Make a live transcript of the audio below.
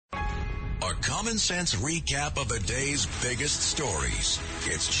A common sense recap of the day's biggest stories.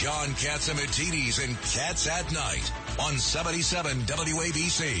 It's John Catsimatidis and Cats at Night on 77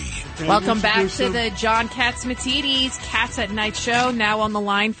 WABC. Welcome back to the John Catsimatidis Cats at Night show. Now on the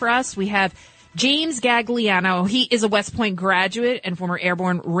line for us, we have James Gagliano. He is a West Point graduate and former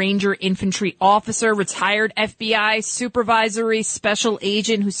Airborne Ranger Infantry officer, retired FBI supervisory special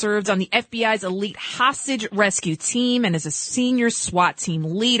agent who served on the FBI's elite hostage rescue team and is a senior SWAT team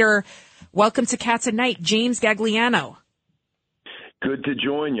leader. Welcome to Cats at Night, James Gagliano. Good to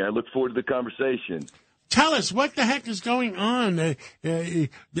join you. I look forward to the conversation. Tell us, what the heck is going on? One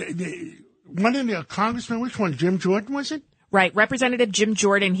of the congressmen, which one, Jim Jordan, was it? Right. Representative Jim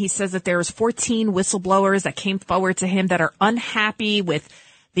Jordan, he says that there's 14 whistleblowers that came forward to him that are unhappy with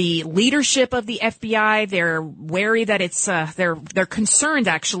the leadership of the FBI. They're wary that it's, they're concerned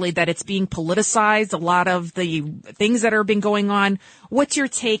actually that it's being politicized. A lot of the things that are been going on. What's your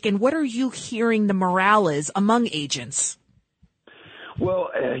take and what are you hearing the morale is among agents? Well,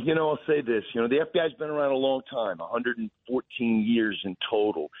 I'll say this. The FBI's been around a long time, 114 years in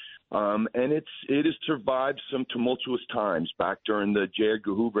total. And it has survived some tumultuous times. Back during the J.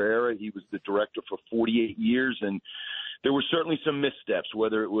 Edgar Hoover era, he was the director for 48 years, and there were certainly some missteps,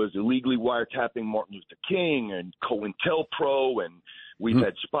 whether it was illegally wiretapping Martin Luther King and COINTELPRO, and we've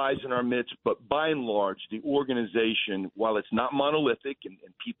had spies in our midst. But by and large, the organization, while it's not monolithic and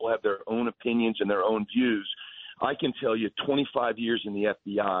people have their own opinions and their own views, I can tell you 25 years in the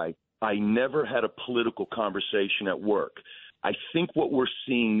FBI, I never had a political conversation at work. I think what we're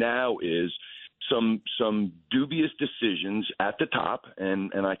seeing now is some dubious decisions at the top,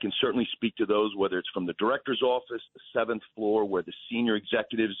 and I can certainly speak to those, whether it's from the director's office, the seventh floor, where the senior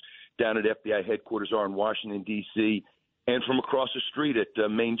executives down at FBI headquarters are in Washington, D.C., and from across the street at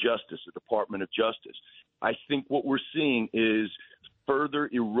Main Justice, the Department of Justice. I think what we're seeing is further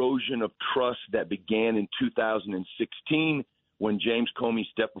erosion of trust that began in 2016 when James Comey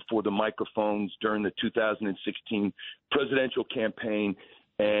stepped before the microphones during the 2016 presidential campaign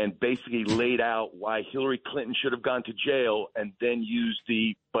and basically laid out why Hillary Clinton should have gone to jail and then used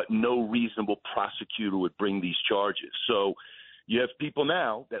but no reasonable prosecutor would bring these charges. So you have people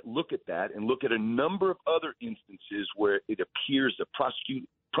now that look at that and look at a number of other instances where it appears that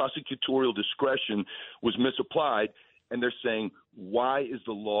prosecutorial discretion was misapplied, and they're saying, why is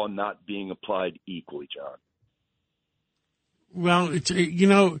the law not being applied equally, John? Well, it's, we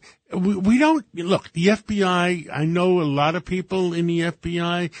don't, look, the FBI, I know a lot of people in the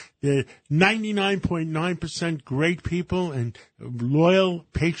FBI, they're 99.9% great people and loyal,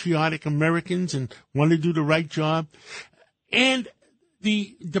 patriotic Americans and want to do the right job. And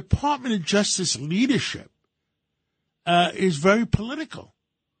the Department of Justice leadership, is very political.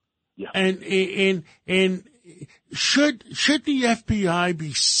 Yeah. And should the FBI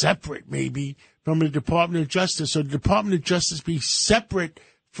be separate maybe from the Department of Justice, or the Department of Justice be separate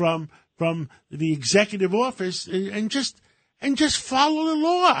from the executive office and just follow the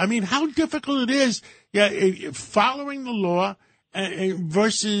law? I mean, how difficult it is, following the law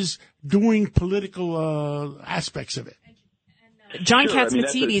versus doing political aspects of it. John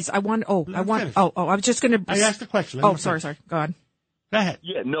Catsimatidis, I was just going to. I asked the question. Sorry. Go on. Go ahead.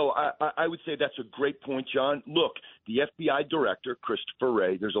 Yeah, no, I would say that's a great point, John. Look, the FBI director, Christopher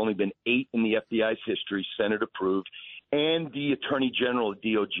Wray, there's only been 8 in the FBI's history, Senate approved, and the Attorney General at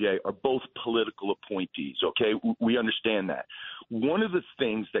DOJ are both political appointees, okay? We understand that. One of the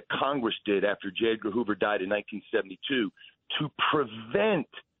things that Congress did after J. Edgar Hoover died in 1972 to prevent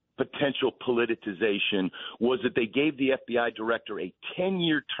potential politicization was that they gave the FBI director a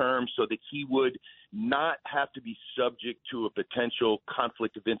 10-year term so that he would not have to be subject to a potential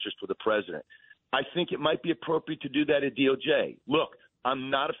conflict of interest for the president. I think it might be appropriate to do that at DOJ. Look, I'm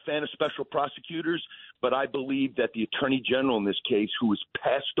not a fan of special prosecutors, but I believe that the Attorney General in this case, who was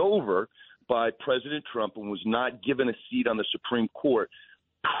passed over by President Trump and was not given a seat on the Supreme Court,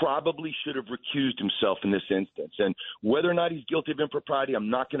 probably should have recused himself in this instance. And whether or not he's guilty of impropriety, I'm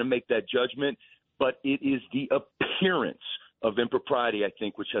not going to make that judgment, but it is the appearance of impropriety, I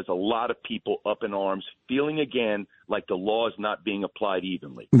think, which has a lot of people up in arms, feeling again like the law is not being applied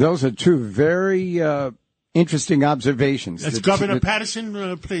evenly. Those are two very interesting observations. That's Governor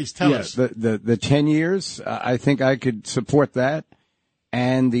Patterson, please tell us. The 10 years, I think I could support that.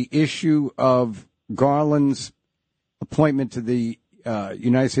 And the issue of Garland's appointment to the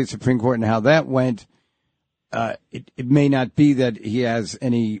United States Supreme Court and how that went, it may not be that he has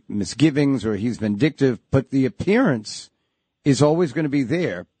any misgivings or he's vindictive, but the appearance is always going to be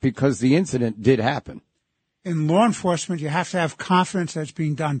there because the incident did happen. in law enforcement, you have to have confidence that it's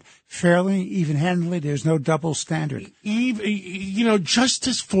being done fairly, even-handedly. There's no double standard.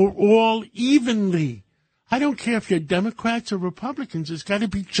 Justice for all evenly. I don't care if you're Democrats or Republicans. There's got to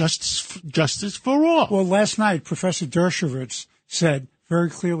be justice for all. Well, last night, Professor Dershowitz said very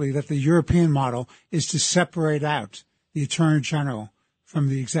clearly that the European model is to separate out the Attorney General from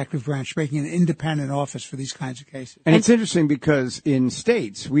the executive branch, making an independent office for these kinds of cases. And it's interesting because in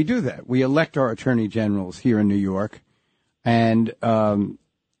states, we do that. We elect our attorney generals here in New York, and on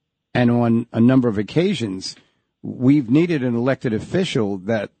a number of occasions, we've needed an elected official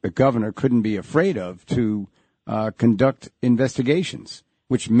that the governor couldn't be afraid of to conduct investigations,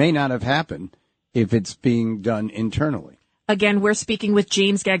 which may not have happened if it's being done internally. Again, we're speaking with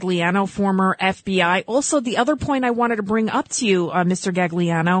James Gagliano, former FBI. Also, the other point I wanted to bring up to you, Mr.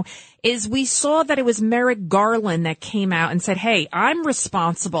 Gagliano, is we saw that it was Merrick Garland that came out and said, hey, I'm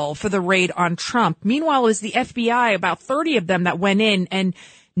responsible for the raid on Trump. Meanwhile, it was the FBI, about 30 of them that went in, and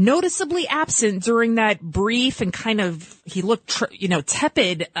noticeably absent during that brief and kind of, he looked,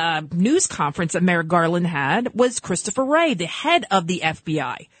 tepid news conference that Merrick Garland had was Christopher Wray, the head of the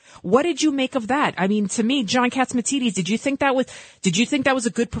FBI. What did you make of that? I mean, to me, John Catsimatidis, did you think that was a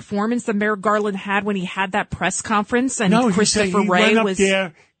good performance that Merrick Garland had when he had that press conference? And no, Christopher Wray went up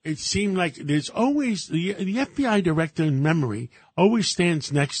there. It seemed like there's always the FBI director in memory always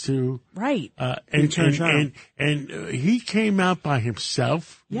stands next to right. And he came out by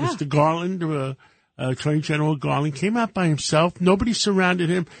himself. Yeah. Mr. Garland, Attorney General Garland, came out by himself. Nobody surrounded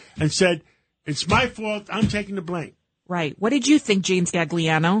him and said, "It's my fault. I'm taking the blame." Right. What did you think, James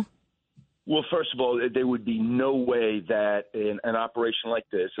Gagliano? Well, first of all, there would be no way that in an operation like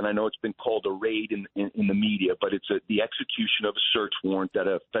this, and I know it's been called a raid in the media, but it's the execution of a search warrant that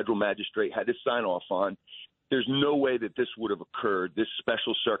a federal magistrate had to sign off on. There's no way that this would have occurred, this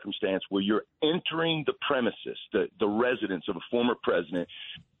special circumstance where you're entering the premises, the residence of a former president,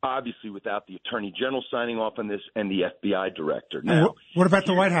 obviously without the attorney general signing off on this and the FBI director. Now, what about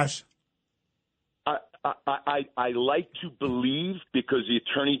the White House? I like to believe, because the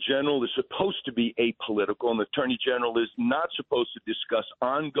Attorney General is supposed to be apolitical and the Attorney General is not supposed to discuss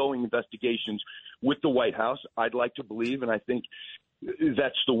ongoing investigations with the White House. I'd like to believe, and I think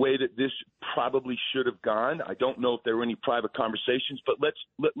that's the way that this probably should have gone. I don't know if there were any private conversations, but let's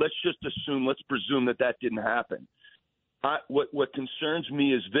just assume, let's presume that didn't happen. What concerns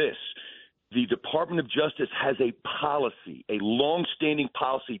me is this. The Department of Justice has a policy, a long-standing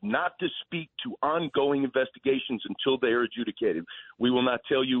policy, not to speak to ongoing investigations until they are adjudicated. We will not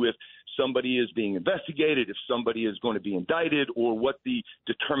tell you if somebody is being investigated, if somebody is going to be indicted, or what the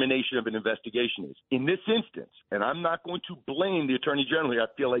determination of an investigation is. In this instance, and I'm not going to blame the Attorney General here, I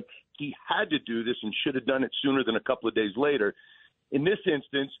feel like he had to do this and should have done it sooner than a couple of days later. In this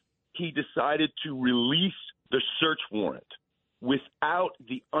instance, he decided to release the search warrant without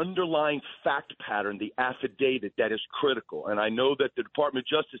the underlying fact pattern, the affidavit that is critical. And I know that the Department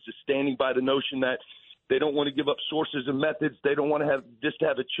of Justice is standing by the notion that they don't want to give up sources and methods. They don't want to have this to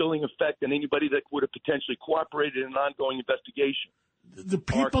have a chilling effect on anybody that would have potentially cooperated in an ongoing investigation. The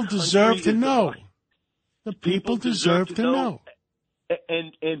people deserve to know. The people deserve to know.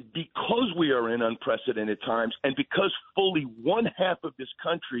 And because we are in unprecedented times, and because fully one half of this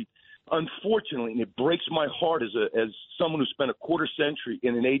country, unfortunately, and it breaks my heart as someone who spent a quarter century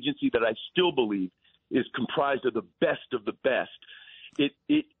in an agency that I still believe is comprised of the best,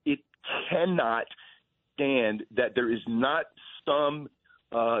 it cannot stand that there's not some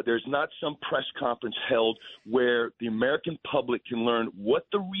press conference held where the American public can learn what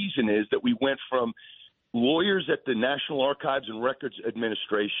the reason is that we went from lawyers at the National Archives and Records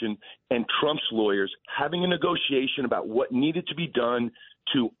Administration and Trump's lawyers having a negotiation about what needed to be done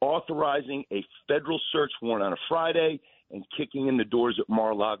to authorizing a federal search warrant on a Friday and kicking in the doors at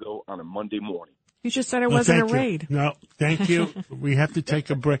Mar-a-Lago on a Monday morning. You just said it wasn't a raid. No, thank you. We have to take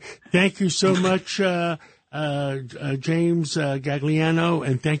a break. Thank you so much, James Gagliano,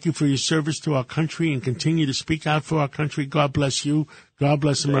 and thank you for your service to our country and continue to speak out for our country. God bless you. God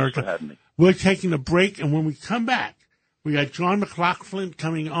bless America. Thanks for having me. We're taking a break, and when we come back, we got John McLaughlin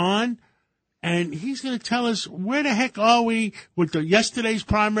coming on, and he's going to tell us where the heck are we with yesterday's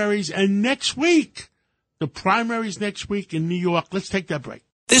primaries and next week, the primaries next week in New York. Let's take that break.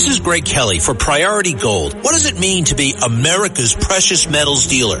 This is Greg Kelly for Priority Gold. What does it mean to be America's precious metals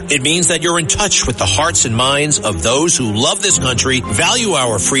dealer? It means that you're in touch with the hearts and minds of those who love this country, value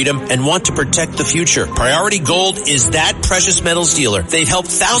our freedom, and want to protect the future. Priority Gold is that precious metals dealer. They've helped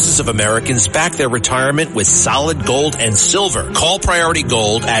thousands of Americans back their retirement with solid gold and silver. Call Priority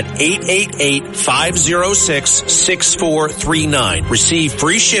Gold at 888-506-6439. Receive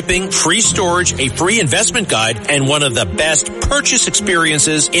free shipping, free storage, a free investment guide, and one of the best purchase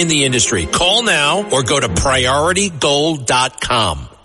experiences in the industry. Call now or go to PriorityGold.com.